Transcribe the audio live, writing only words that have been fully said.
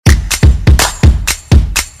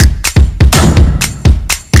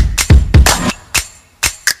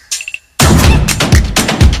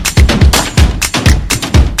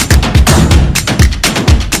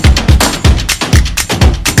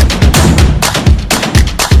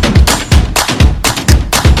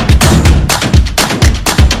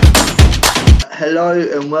Hello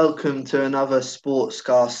and welcome to another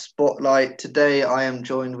Sportscast Spotlight. Today I am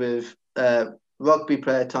joined with rugby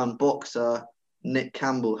player turned boxer Nick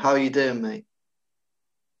Campbell. How are you doing, mate?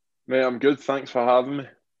 Mate, I'm good. Thanks for having me.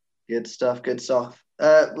 Good stuff, good stuff.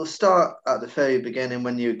 We'll start at the very beginning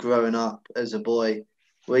when you were growing up as a boy.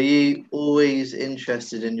 Were you always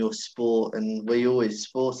interested in your sport and were you always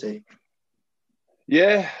sporty?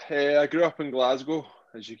 Yeah, I grew up in Glasgow,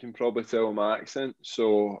 as you can probably tell with my accent.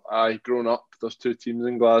 So I grown up, there's two teams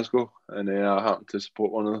in Glasgow, and I happened to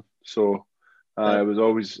support one of them. So Uh, I was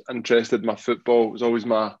always interested in my football. It was always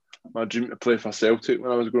my dream to play for Celtic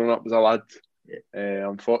when I was growing up as a lad.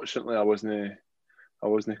 Unfortunately, I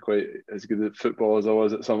wasn't quite as good at football as I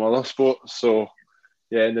was at some other sports. So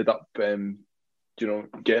yeah, I ended up getting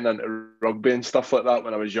into rugby and stuff like that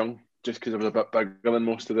when I was young, just because I was a bit bigger than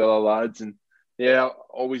most of the other lads. And yeah, I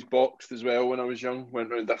always boxed as well when I was young.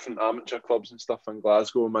 Went around different amateur clubs and stuff in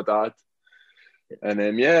Glasgow with my dad.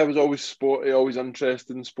 And yeah, I was always sporty, always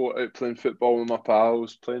interested in sport, out playing football with my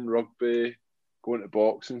pals, playing rugby, going to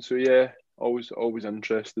boxing. So yeah, always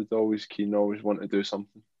interested, always keen, always want to do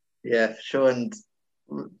something. yeah, for sure. And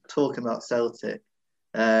talking about Celtic,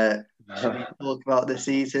 should we talk about the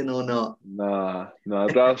season or not? Nah.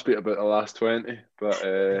 I'd rather speak about the last 20, but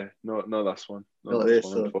not this one. Not Not this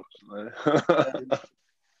this one, one. unfortunately.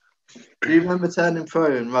 Do you remember turning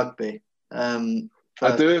pro in rugby? I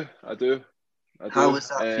First, do, I do, I how do. was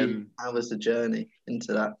that for you? How was the journey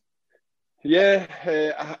into that? Yeah,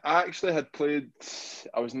 I actually had played.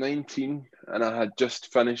 I was 19, and I had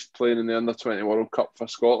just finished playing in the Under 20 World Cup for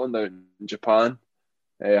Scotland out in Japan.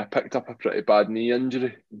 I picked up a pretty bad knee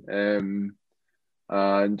injury, and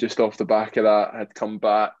just off the back of that, had come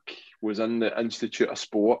back. Was in the Institute of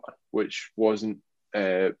Sport, which wasn't.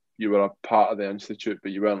 You were a part of the institute,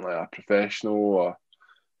 but you weren't like a professional or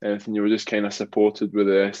anything. You were just kind of supported with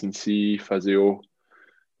the S&C, physio,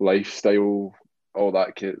 lifestyle, all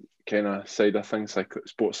that kind of side of things, like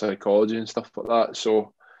sports psychology and stuff like that.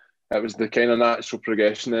 So it was the kind of natural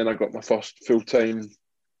progression. Then I got my first full-time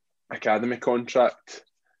academy contract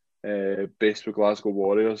based with Glasgow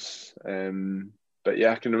Warriors. But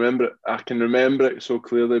yeah, I can remember it. I can remember it so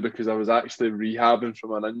clearly because I was actually rehabbing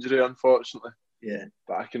from an injury, unfortunately. Yeah,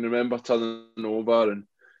 But I can remember turning over, and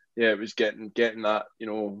yeah, it was getting that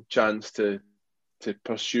chance to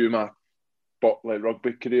pursue my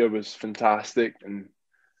rugby career was fantastic, and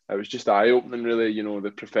it was just eye opening, really. The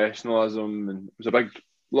professionalism, and it was a big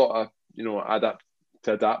lot of adapt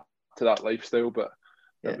to that lifestyle, but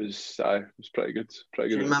yeah. it was pretty Do good you at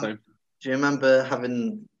the remember? time. Do you remember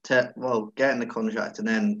getting the contract and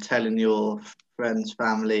then telling your friends,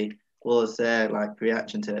 family, what was their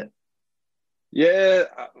reaction to it? Yeah,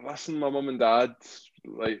 listen, my mum and dad,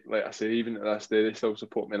 like I say, even to this day, they still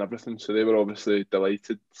support me and everything. So they were obviously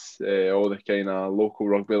delighted. All the kind of local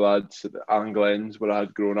rugby lads at Allen Glens, where I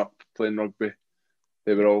had grown up playing rugby,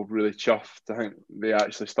 they were all really chuffed. I think they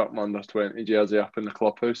actually stuck my Under 20 jersey up in the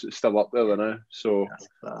clubhouse. It's still up there now. So That's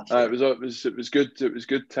class, uh, yeah. it was it was good. It was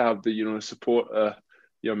good to have the support of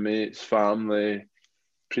your mates, family,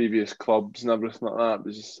 previous clubs, and everything like that.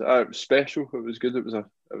 It was special. It was good. It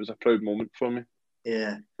was a proud moment for me.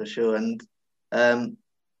 Yeah, for sure. And um,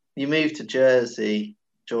 you moved to Jersey,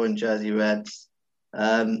 joined Jersey Reds.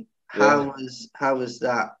 Yeah. How was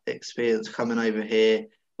that experience coming over here?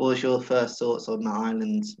 What was your first thoughts on the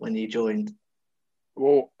islands when you joined?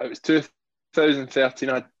 Well, it was 2013.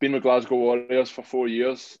 I'd been with Glasgow Warriors for 4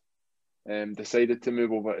 years. Decided to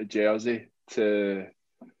move over to Jersey to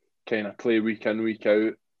kind of play week in, week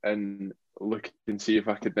out, and look and see if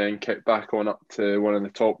I could then kick back on up to one of the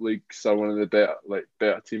top leagues or one of the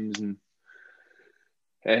better teams in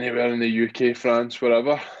anywhere in the UK, France,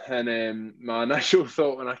 wherever. And my initial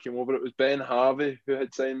thought when I came over, it was Ben Harvey who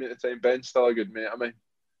had signed me at the time. Ben's still a good mate of mine.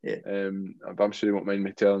 Yeah, I'm sure he won't mind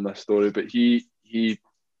me telling this story, but he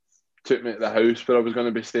took me to the house where I was going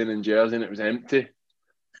to be staying in Jersey, and it was empty.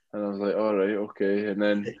 And I was like, all right, okay. And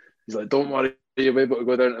then he's like, don't worry, you'll be able to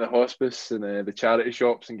go down to the hospice and the charity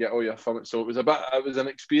shops and get all your fun. So it was an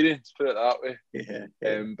experience, put it that way. yeah,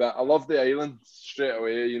 yeah, But I loved the island straight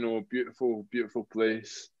away. Beautiful, beautiful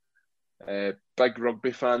place. Big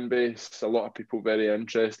rugby fan base. A lot of people very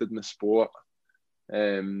interested in the sport.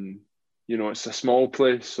 It's a small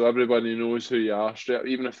place, so everybody knows who you are. Straight,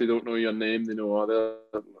 even if they don't know your name, they know,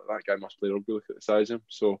 that guy must play rugby. Look at the size of him.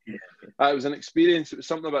 So yeah, it was an experience. It was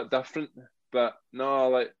something a bit different. But no,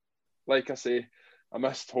 like I say, I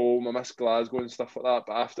missed home, I missed Glasgow and stuff like that.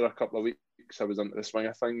 But after a couple of weeks, I was into the swing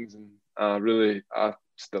of things, and I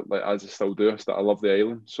still, like, as I still do, I love the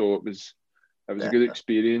island. So it was a yeah. good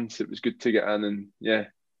experience. It was good to get in, and yeah,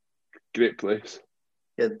 great place.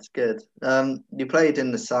 Good, good. You played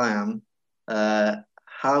in the Siam.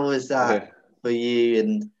 How was that Yeah. for you,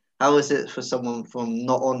 and how was it for someone from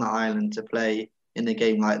not on the island to play in a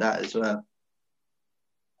game like that as well?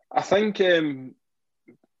 I think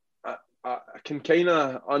I can kind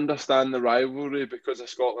of understand the rivalry because of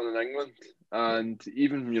Scotland and England, and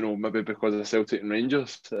even maybe because of Celtic and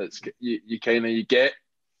Rangers. It's you kind of you get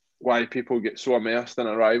why people get so immersed in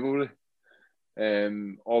a rivalry.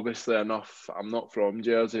 Obviously enough, I'm not from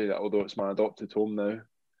Jersey, although it's my adopted home now.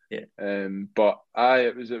 Yeah, But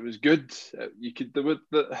it was good. You could do it.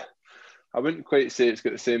 I wouldn't quite say it's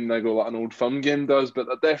got the same niggle that an Old Firm game does, but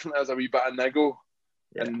there definitely has a wee bit of niggle,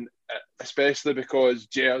 yeah, and especially because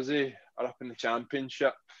Jersey are up in the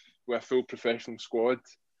Championship with a full professional squad.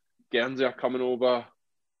 Guernsey are coming over,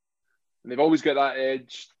 and they've always got that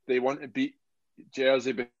edge. They want to beat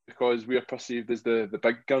Jersey because we are perceived as the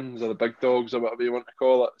big guns or the big dogs or whatever you want to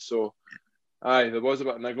call it. So, aye, there was a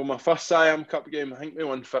bit of niggle. My first Siam Cup game, I think we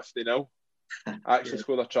won 50-0. I actually yeah,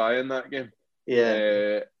 scored a try in that game.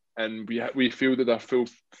 yeah, And we fielded our full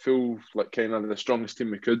like kind of the strongest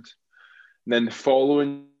team we could. And then the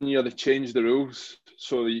following year they changed the rules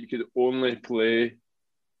so that you could only play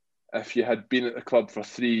if you had been at the club for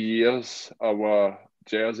 3 years or were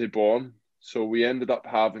Jersey born. So we ended up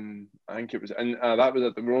having, I think it was, and that was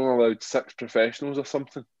it. We were only allowed 6 professionals or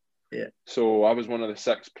something. yeah, So I was one of the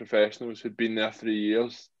 6 professionals who'd been there 3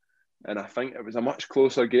 years. And I think it was a much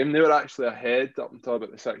closer game. They were actually ahead up until about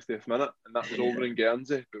the 60th minute, and that was over yeah, in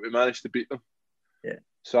Guernsey, but we managed to beat them. yeah.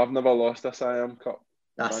 So I've never lost a Siam Cup,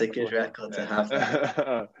 That's a good thankfully. record to have.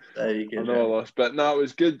 That very I've good never record. lost. But no, it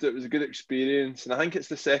was good. It was a good experience. And I think it's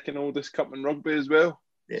the second oldest cup in rugby as well.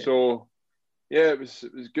 Yeah, So yeah, it was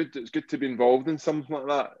good. It was good to be involved in something like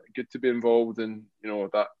that. Good to be involved in,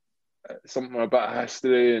 that something about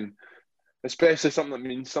history, and especially something that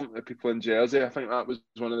means something to people in Jersey. I think that was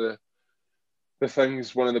one of the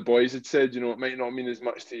things one of the boys had said. It might not mean as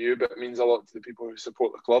much to you, but it means a lot to the people who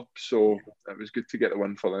support the club. So it was good to get the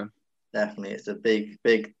win for them. definitely. It's a big,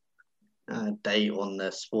 big date on the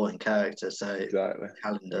sporting character, so Exactly.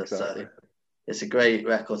 calendar. So Exactly. it's a great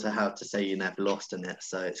record to have to say you never lost in it.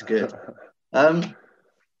 So it's good. Um,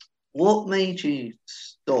 what made you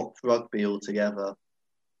stop rugby altogether?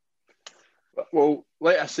 Well,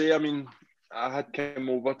 like I say, I mean, I had come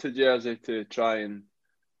over to Jersey to try and,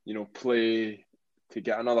 play to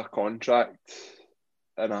get another contract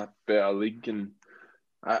in a better league, and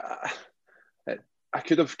I, I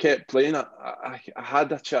could have kept playing. I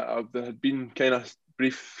had a chat. There had been kind of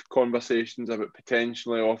brief conversations about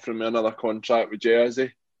potentially offering me another contract with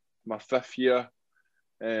Jersey, my 5th year.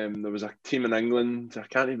 There was a team in England. I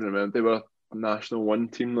can't even remember. They were a National One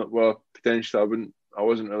team that were potentially. I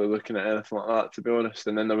wasn't really looking at anything like that, to be honest.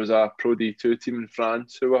 And then there was a Pro D2 team in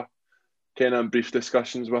France who were kind of in brief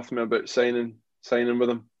discussions with me about signing with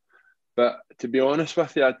them. But to be honest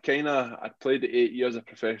with you, I'd played 8 years of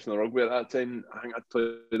professional rugby at that time. I think I'd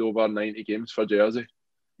played over 90 games for Jersey,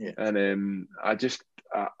 Yeah, and I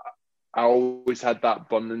always had that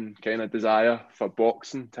burning kind of desire for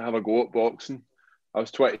boxing, to have a go at boxing. I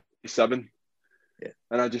was 27, yeah,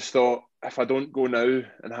 and I just thought, if I don't go now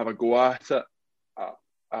and have a go at it,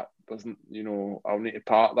 I doesn't, I'll need to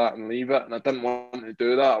park that and leave it. And I didn't want to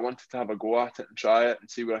do that. I wanted to have a go at it and try it and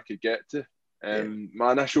see where I could get to. yeah,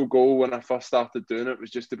 My initial goal when I first started doing it was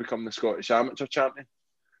just to become the Scottish amateur champion,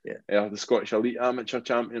 yeah. the Scottish elite amateur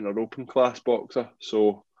champion or open class boxer.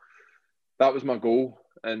 So that was my goal,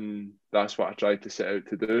 and that's what I tried to set out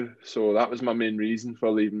to do. So that was my main reason for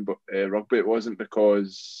leaving rugby. It wasn't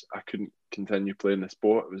because I couldn't continue playing the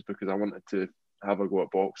sport. It was because I wanted to have a go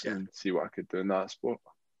at boxing Yeah. and see what I could do in that sport.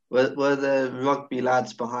 Were the rugby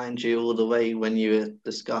lads behind you all the way when you were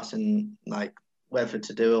discussing like whether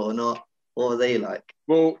to do it or not? What were they like?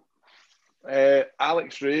 Well,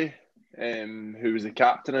 Alex Ray, who was the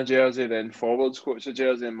captain of Jersey, then forwards coach of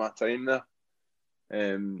Jersey in my time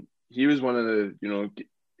there, he was one of the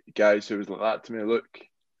guys who was like that to me. Look,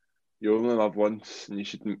 you only live once, and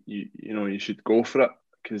you should go for it,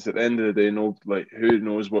 because at the end of the day, who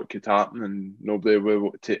knows what could happen, and nobody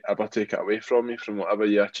will ever take it away from you from whatever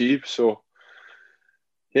you achieve. So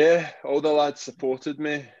yeah, all the lads supported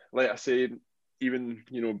me. Like I say, even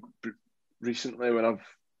recently when I've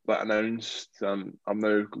announced I'm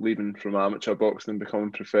now leaving from amateur boxing and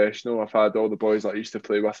becoming professional, I've had all the boys that I used to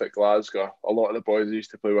play with at Glasgow, a lot of the boys I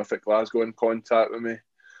used to play with at Glasgow in contact with me,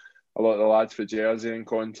 a lot of the lads for Jersey in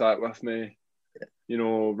contact with me.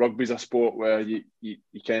 Rugby's a sport where you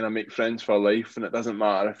kind of make friends for life, and it doesn't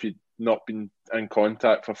matter if you've not been in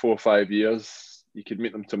contact for 4 or 5 years. you could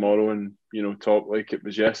meet them tomorrow and talk like it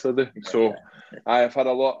was yesterday. So I've had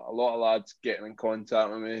a lot of lads getting in contact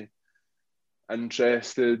with me,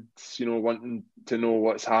 interested, wanting to know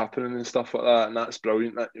what's happening and stuff like that, and that's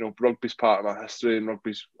brilliant. That rugby's part of my history, and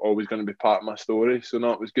rugby's always going to be part of my story. So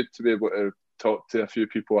no, it was good to be able to talk to a few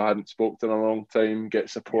people I hadn't spoken to in a long time, get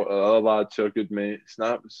support of other lads who are good mates.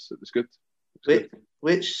 No, it was good.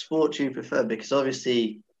 Which sport do you prefer? Because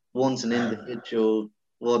obviously one's an individual,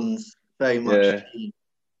 one's very much a team.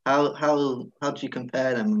 How do you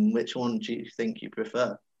compare them, and which one do you think you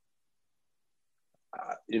prefer?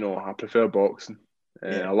 I prefer boxing.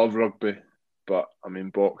 I love rugby, but I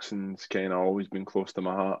mean boxing's kind of always been close to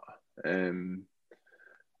my heart.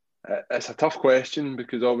 It's a tough question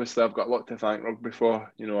because obviously I've got a lot to thank rugby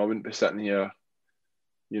for. I wouldn't be sitting here,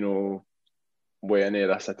 with any of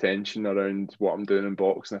this attention around what I'm doing in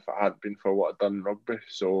boxing if it hadn't been for what I've done in rugby.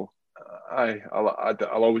 So I'll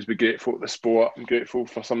always be grateful to the sport. I'm grateful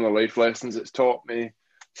for some of the life lessons it's taught me,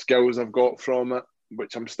 skills I've got from it,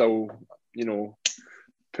 which I'm still,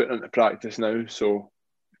 putting into practice now. So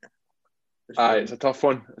it's a tough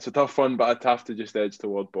one. But I'd have to just edge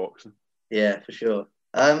toward boxing. Yeah, for sure.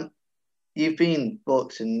 You've been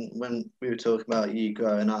boxing when we were talking about you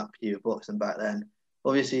growing up, you were boxing back then.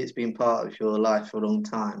 Obviously, it's been part of your life for a long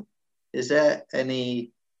time. Is there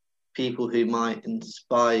any people who might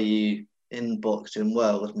inspire you in boxing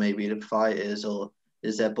world, maybe the fighters, or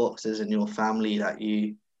is there boxers in your family that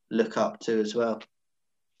you look up to as well?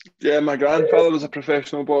 Yeah, my grandfather was a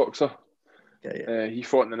professional boxer. Okay, he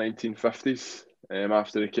fought in the 1950s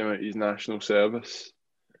after he came out of his national service.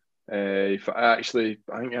 I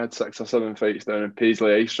think he had 6 or 7 fights down in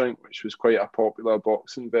Paisley Ice Rink, which was quite a popular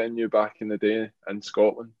boxing venue back in the day in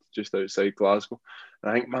Scotland, just outside Glasgow.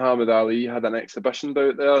 And I think Muhammad Ali had an exhibition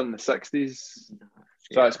out there in the 60s.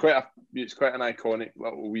 So it's quite an iconic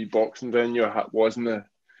little wee boxing venue. It was in the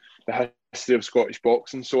history of Scottish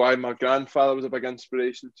boxing. So my grandfather was a big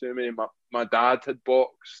inspiration to me. My dad had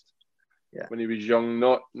boxed when he was young,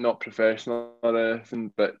 not professional or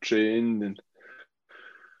anything, but trained. And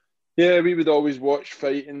we would always watch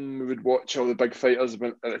fighting. We would watch all the big fighters at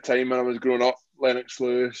the time when I was growing up. Lennox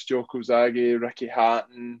Lewis, Joe Kozagi, Ricky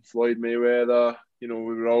Hatton, Floyd Mayweather. We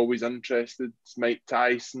were always interested. Mike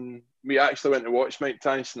Tyson. We actually went to watch Mike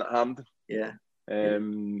Tyson at Hampden.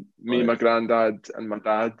 Me, my granddad and my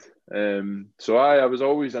dad. So I was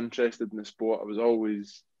always interested in the sport. I was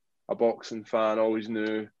always a boxing fan, always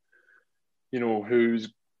knew, who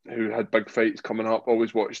had big fights coming up,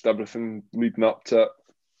 always watched everything leading up to it.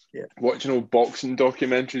 Watching old boxing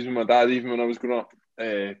documentaries with my dad, even when I was growing up.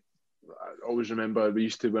 I always remember we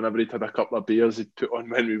used to, whenever he'd had a couple of beers, he'd put on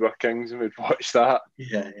When We Were Kings and we'd watch that.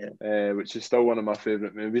 Which is still one of my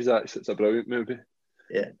favourite movies, actually. It's a brilliant movie.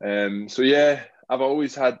 I've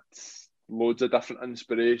always had loads of different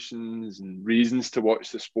inspirations and reasons to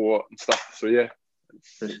watch the sport and stuff. So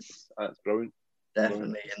that's brilliant.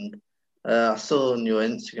 Definitely. And I saw on your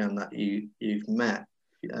Instagram that you've met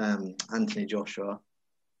Anthony Joshua.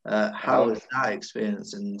 How was that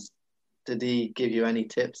experience, and did he give you any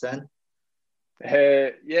tips then?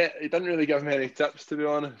 He didn't really give me any tips, to be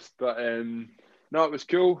honest, but no, it was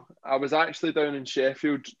cool. I was actually down in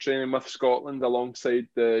Sheffield training with Scotland alongside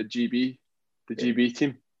the GB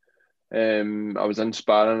team. I was in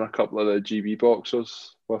sparring a couple of the GB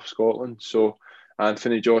boxers with Scotland, so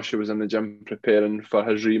Anthony Joshua was in the gym preparing for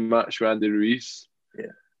his rematch with Andy Ruiz.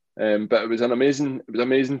 But it was amazing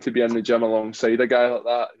to be in the gym alongside a guy like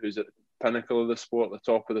that who's at the pinnacle of the sport, the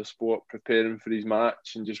top of the sport, preparing for his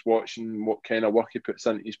match and just watching what kind of work he puts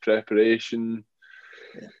into his preparation.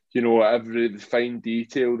 Every fine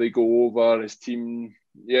detail they go over, his team.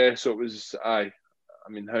 So it was, how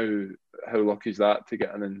lucky is that to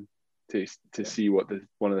get in and to see what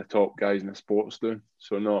one of the top guys in the sport's doing.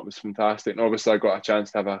 So no, it was fantastic. And obviously I got a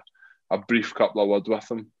chance to have a brief couple of words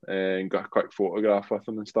with him and got a quick photograph with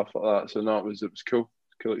him and stuff like that. So no, it was cool.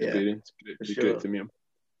 Cool experience. Great to meet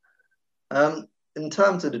him. In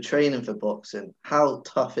terms of the training for boxing, how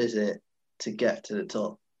tough is it to get to the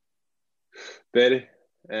top? Very.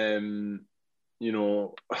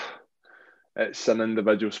 It's an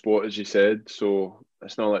individual sport, as you said, so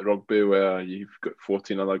it's not like rugby where you've got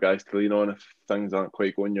 14 other guys to lean on if things aren't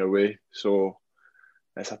quite going your way. So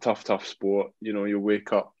it's a tough sport. You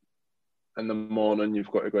wake up in the morning,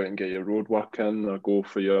 you've got to go out and get your road work in or go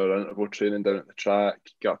for your interval training down at the track,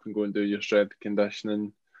 get up and go and do your strength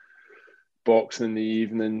conditioning, boxing in the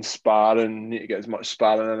evening, sparring, need to get as much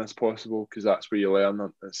sparring in as possible because that's where you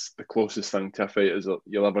learn. It's the closest thing to a fight as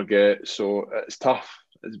you'll ever get. So it's tough.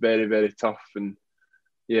 It's very, very tough. And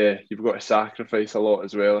you've got to sacrifice a lot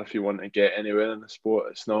as well if you want to get anywhere in the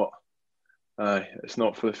sport. It's not Aye, it's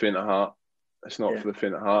not for the faint of heart. It's not for the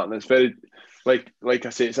faint of heart, and it's very, like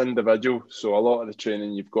I say, it's individual. So a lot of the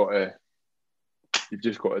training you've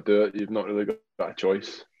just got to do it. You've not really got a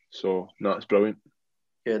choice. So no, it's brilliant.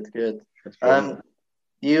 Good, good. It's brilliant.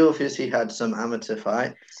 You obviously had some amateur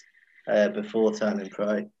fights before turning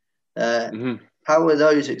pro. How were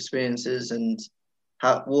those experiences, and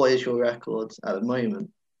what is your record at the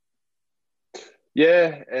moment?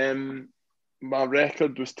 Yeah, my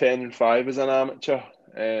record was 10-5 as an amateur.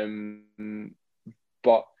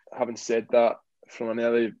 But having said that, from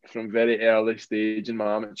very early stage in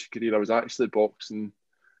my amateur career, I was actually boxing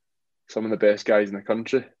some of the best guys in the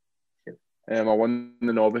country. I won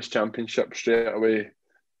the novice championship straight away,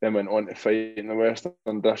 then went on to fight in the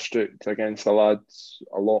Western District against the lads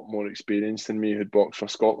a lot more experienced than me who'd boxed for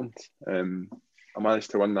Scotland. I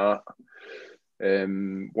managed to win that.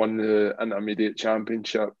 Won the intermediate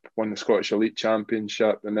championship, won the Scottish Elite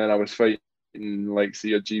Championship, and then I was fighting like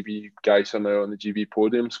your GB guys are now on the GB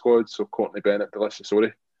podium squad, so Courtney Bennett, Delicious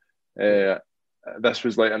Ori. This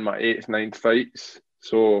was like in my 8th, 9th fights,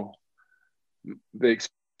 so the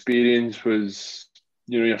experience was,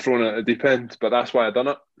 you're thrown at a deep end, but that's why I done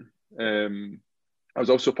it. I was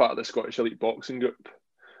also part of the Scottish Elite boxing group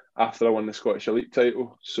after I won the Scottish Elite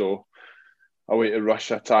title, so I went to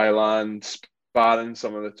Russia, Thailand, sparring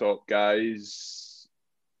some of the top guys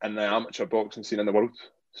in the amateur boxing scene in the world.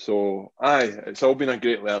 So, it's all been a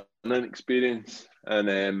great learning experience.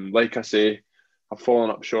 And like I say, I've fallen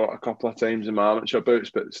up short a couple of times in my amateur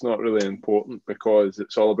bouts, but it's not really important because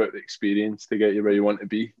it's all about the experience to get you where you want to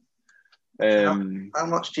be. How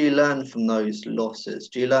much do you learn from those losses?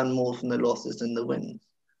 Do you learn more from the losses than the wins?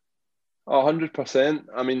 100%.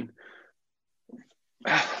 I mean,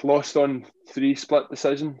 lost on 3 split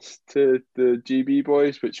decisions to the GB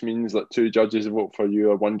boys, which means that 2 judges vote for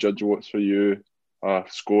you or 1 judge votes for you,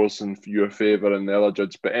 scores in your favour and the other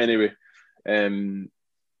judge. But anyway, you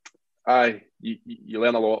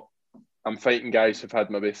learn a lot. I'm fighting guys who've had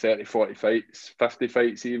maybe 30, 40 fights, 50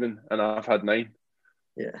 fights even, and I've had 9.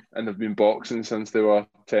 Yeah. And they've been boxing since they were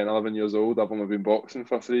 10, 11 years old. I've only been boxing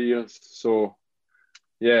for 3 years. So,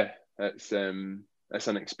 yeah, it's an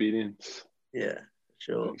experience. Yeah,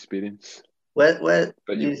 sure. An experience. Where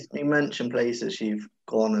you mentioned places you've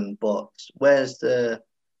gone and boxed. Where's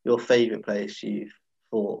your favourite place you've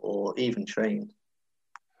fought or even trained?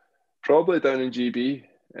 Probably down in GB.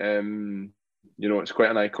 It's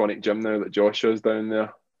quite an iconic gym now that Joshua's down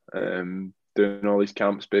there, doing all these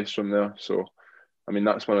camps based from there. So, I mean,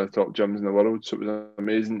 that's one of the top gyms in the world. So it was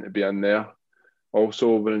amazing to be in there.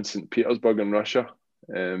 Also over in St. Petersburg in Russia.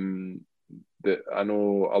 That I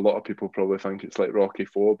know a lot of people probably think it's like Rocky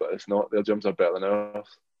IV, but it's not. Their gyms are better than ours.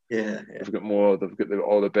 Yeah. They've got more. They've got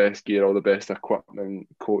all the best gear, all the best equipment,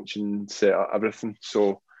 coaching, setup, everything.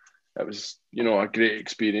 So it was, a great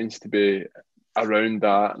experience to be around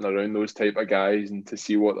that and around those type of guys and to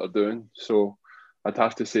see what they're doing. So I'd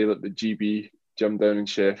have to say that the GB gym down in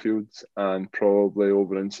Sheffield and probably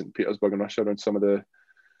over in St. Petersburg in Russia around some of the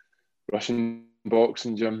Russian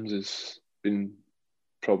boxing gyms has been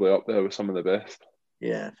probably up there with some of the best.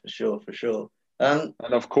 Yeah, for sure. And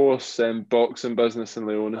of course, boxing business in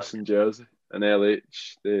Leonis in Jersey and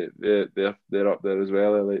LH, they're up there as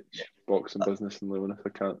well. LH boxing business in Leonis. I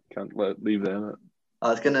can't leave them out. I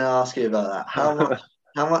was going to ask you about that.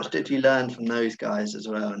 How much did you learn from those guys as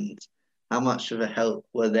well, and how much of a help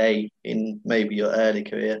were they in maybe your early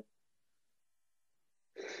career?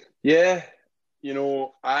 Yeah, I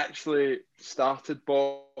actually started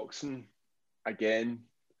boxing again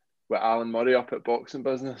with Alan Murray up at Boxing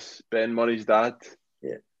Business, Ben Murray's dad.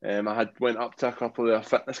 Yeah. I went up to a couple of their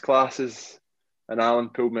fitness classes, and Alan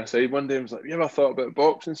pulled me aside one day and was like, "You ever thought about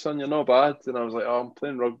boxing, son? You're not bad." And I was like, "Oh, I'm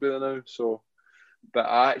playing rugby now." So, but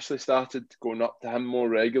I actually started going up to him more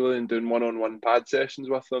regularly and doing one-on-one pad sessions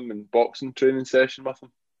with him and boxing training session with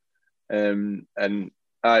him. And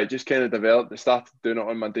I just kind of developed. I started doing it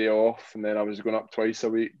on my day off, and then I was going up twice a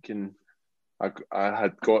week, and I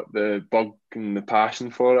had got the bug and the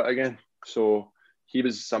passion for it again. So he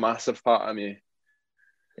was a massive part of me.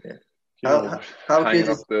 Yeah. How hanging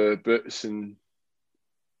good up the boots and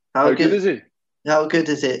how good is he? How good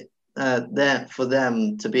is it there for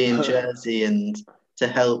them to be in Jersey and to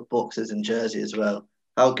help boxers in Jersey as well?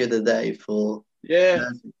 How good are they for? Yeah,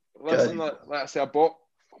 listen, let's say I boxed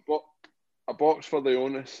for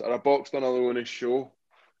Leonis, or I boxed on a Leonis show,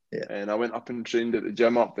 and I went up and trained at the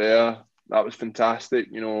gym up there. That was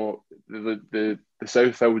fantastic. The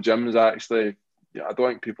South Hill gym is actually, I don't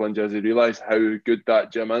think people in Jersey realise how good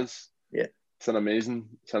that gym is. Yeah, it's an amazing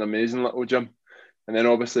little gym. And then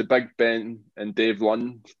obviously Big Ben and Dave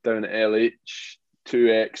Lund down at LH, two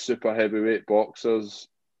ex-super heavyweight boxers.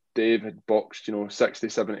 Dave had boxed, 60,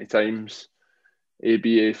 70 times.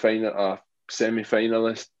 ABA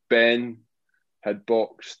semi-finalist. Ben had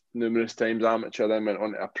boxed numerous times amateur, then went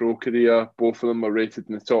on to a pro career. Both of them were rated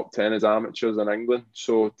in the top 10 as amateurs in England.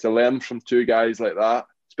 So to learn from two guys like that,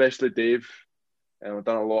 especially Dave, and I've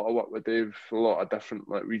done a lot of work with Dave, a lot of different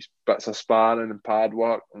wee bits of sparring and pad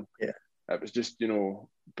work. And it was just,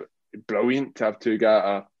 brilliant to have two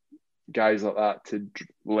guys like that to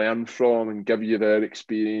learn from and give you their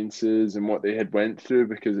experiences and what they had went through,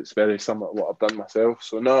 because it's very similar to what I've done myself.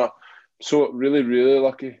 So so really, really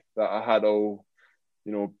lucky that I had all,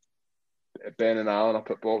 Ben and Alan up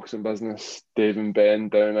at Boxing Business, Dave and Ben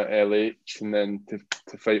down at LH, and then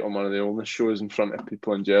to fight on one of the oldest shows in front of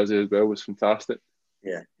people in Jersey as well was fantastic.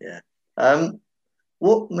 Yeah.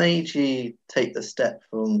 What made you take the step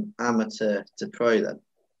from amateur to pro then?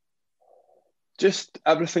 Just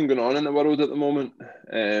everything going on in the world at the moment.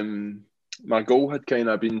 My goal had kind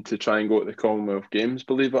of been to try and go to the Commonwealth Games,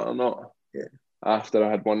 believe it or not. Yeah. After I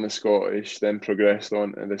had won the Scottish, then progressed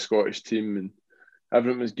on to the Scottish team, and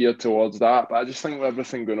everything was geared towards that. But I just think with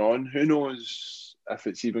everything going on, who knows if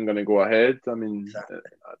it's even going to go ahead. I mean, exactly.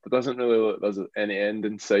 It doesn't really look like there's any end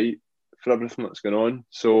in sight for everything that's going on.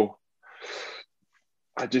 So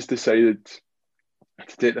I just decided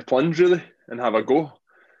to take the plunge, really, and have a go.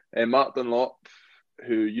 Mark Dunlop,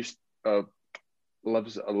 who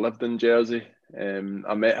lived in Jersey,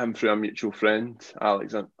 I met him through a mutual friend,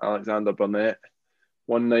 Alexander Burnett,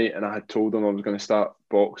 one night, and I had told him I was going to start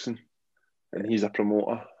boxing, and he's a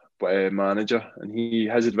promoter, but a manager, and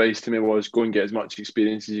his advice to me was go and get as much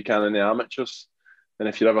experience as you can in the amateurs, and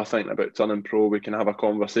if you're ever thinking about turning pro, we can have a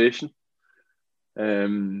conversation.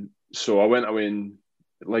 So I went away, and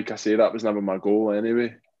like I say, that was never my goal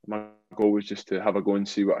anyway. My goal was just to have a go and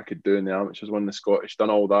see what I could do in the amateurs, won the Scottish, done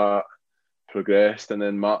all that, progressed, and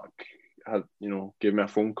then Mark had, gave me a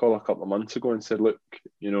phone call a couple of months ago and said, look,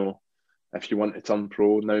 if you want to turn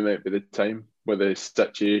pro, now might be the time with the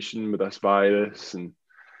situation with this virus and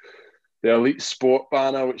the elite sport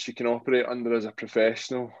banner which you can operate under as a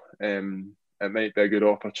professional. It might be a good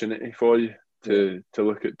opportunity for you to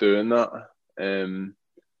look at doing that. And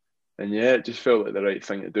yeah, it just felt like the right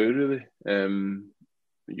thing to do, really.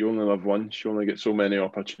 You only live once, you only get so many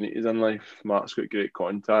opportunities in life. Mark's got great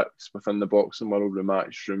contacts within the boxing world, the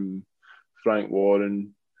Matchroom, Frank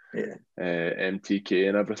Warren, MTK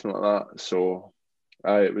and everything like that. So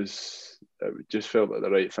it just felt like the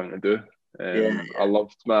right thing to do. I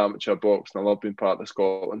loved my amateur boxing, I loved being part of the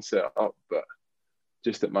Scotland setup, but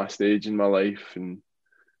just at my stage in my life, and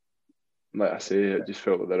like I say, it just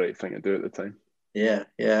felt like the right thing to do at the time.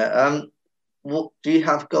 What do you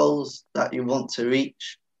have goals that you want to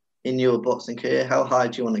reach in your boxing career? How high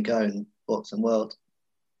do you want to go in boxing world?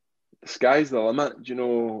 The sky's the limit,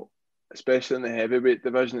 especially in the heavyweight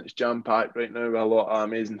division. It's jam-packed right now with a lot of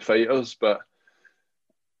amazing fighters, but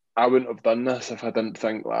I wouldn't have done this if I didn't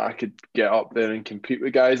think that I could get up there and compete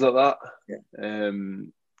with guys like that. Yeah.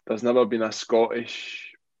 There's never been a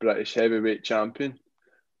Scottish, British heavyweight champion.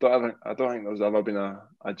 I don't think there's ever been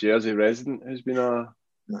a Jersey resident who's been a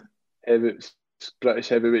British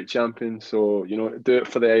heavyweight champion. So, do it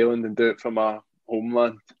for the island and do it for my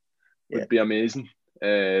homeland would be amazing.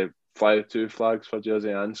 Fly the two flags for Jersey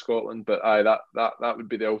and Scotland. But that would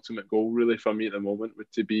be the ultimate goal really for me at the moment,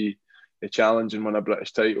 would to be a challenge and win a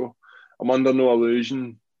British title. I'm under no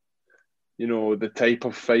illusion, the type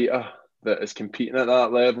of fighter that is competing at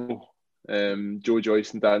that level. Joe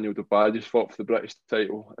Joyce and Daniel Dubois just fought for the British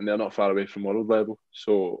title, and they're not far away from world level.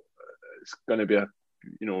 So it's going to be a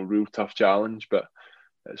real tough challenge, but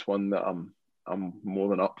it's one that I'm more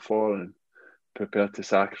than up for and prepared to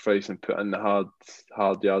sacrifice and put in the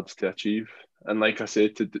hard yards to achieve. And like I say,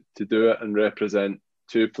 to do it and represent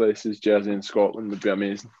two places, Jersey and Scotland, would be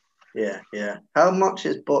amazing. Yeah. How much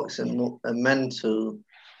is boxing a mental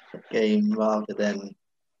game rather than,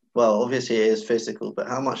 well, obviously it is physical, but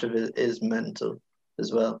how much of it is mental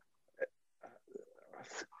as well?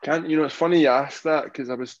 It's funny you ask that, because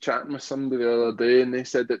I was chatting with somebody the other day and they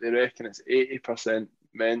said that they reckon it's 80%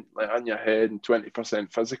 on your head and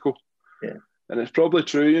 20% physical. Yeah. And it's probably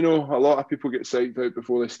true, a lot of people get psyched out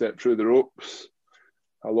before they step through the ropes.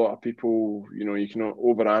 A lot of people, you can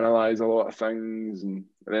overanalyze a lot of things, and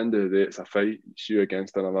at the end of the day, it's a fight. It's you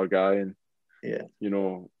against another guy, and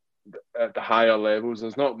at the higher levels,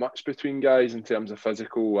 there's not much between guys in terms of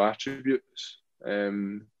physical attributes.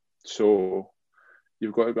 So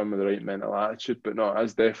you've got to go in with the right mental attitude. But no,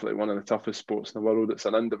 it's definitely one of the toughest sports in the world. It's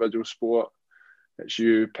an individual sport. It's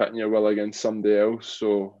you pitting your will against somebody else.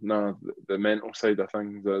 So no, the mental side of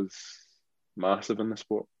things is massive in the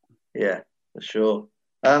sport. Yeah. For sure.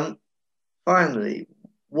 Finally,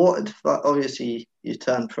 obviously you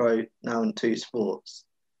turned pro now in two sports.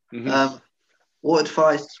 Mm-hmm. What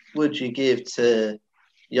advice would you give to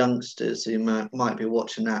youngsters who might be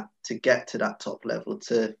watching that to get to that top level,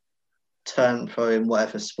 to turn pro in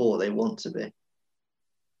whatever sport they want to be?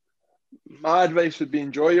 My advice would be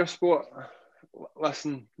enjoy your sport.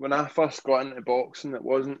 Listen, when I first got into boxing, it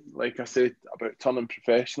wasn't, like I said, about turning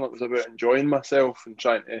professional. It was about enjoying myself and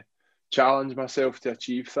trying to challenge myself to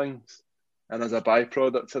achieve things. And as a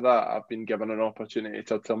byproduct of that, I've been given an opportunity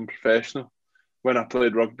to turn professional. When I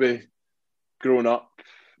played rugby, growing up,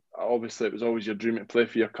 obviously it was always your dream to play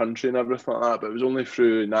for your country and everything like that, but it was only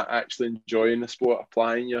through not actually enjoying the sport,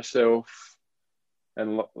 applying yourself,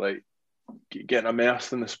 and like getting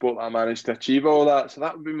immersed in the sport that I managed to achieve all that. So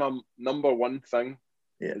that would be my number one thing,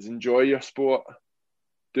 is enjoy your sport.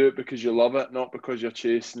 Do it because you love it, not because you're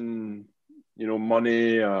chasing,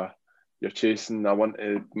 money, or you're chasing, I want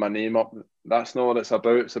my name up. That's not what it's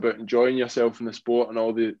about. It's about enjoying yourself in the sport, and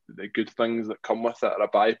all the good things that come with it are a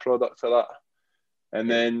byproduct of that. And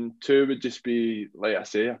then two would just be, like I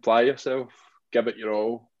say, apply yourself, give it your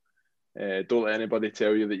all. Don't let anybody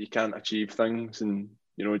tell you that you can't achieve things, and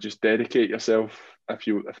just dedicate yourself.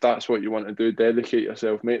 If that's what you want to do, dedicate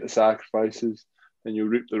yourself, make the sacrifices, and you'll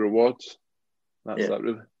reap the rewards. That's that,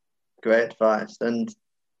 really. Great advice. And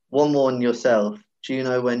one more on yourself. Do you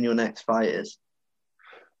know when your next fight is?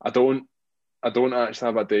 I don't actually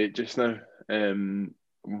have a date just now. I'm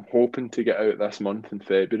hoping to get out this month in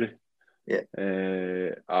February.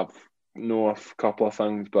 I've know a couple of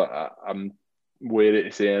things, but I'm wary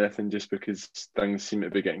to say anything just because things seem to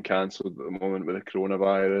be getting cancelled at the moment with the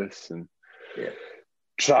coronavirus and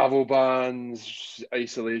travel bans,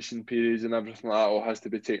 isolation periods, and everything like that all has to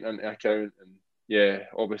be taken into account. And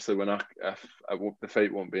obviously, the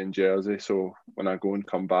fight won't be in Jersey, so when I go and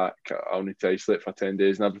come back, I'll need to isolate for 10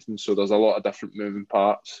 days and everything. So there's a lot of different moving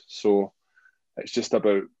parts. So it's just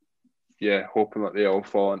about hoping that they all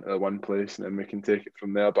fall into one place and then we can take it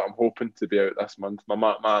from there. But I'm hoping to be out this month.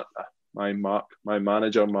 My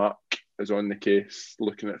manager Mark is on the case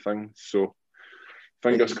looking at things. So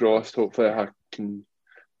fingers crossed. Hopefully I can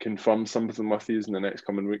confirm something with you in the next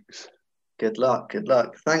coming weeks. Good luck. Good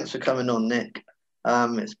luck. Thanks for coming on, Nick.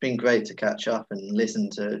 It's been great to catch up and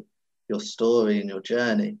listen to your story and your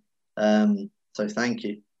journey. So thank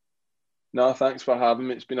you. No, thanks for having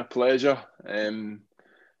me. It's been a pleasure. And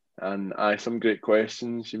some great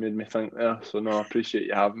questions you made me think there. So no, I appreciate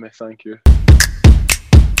you having me. Thank you.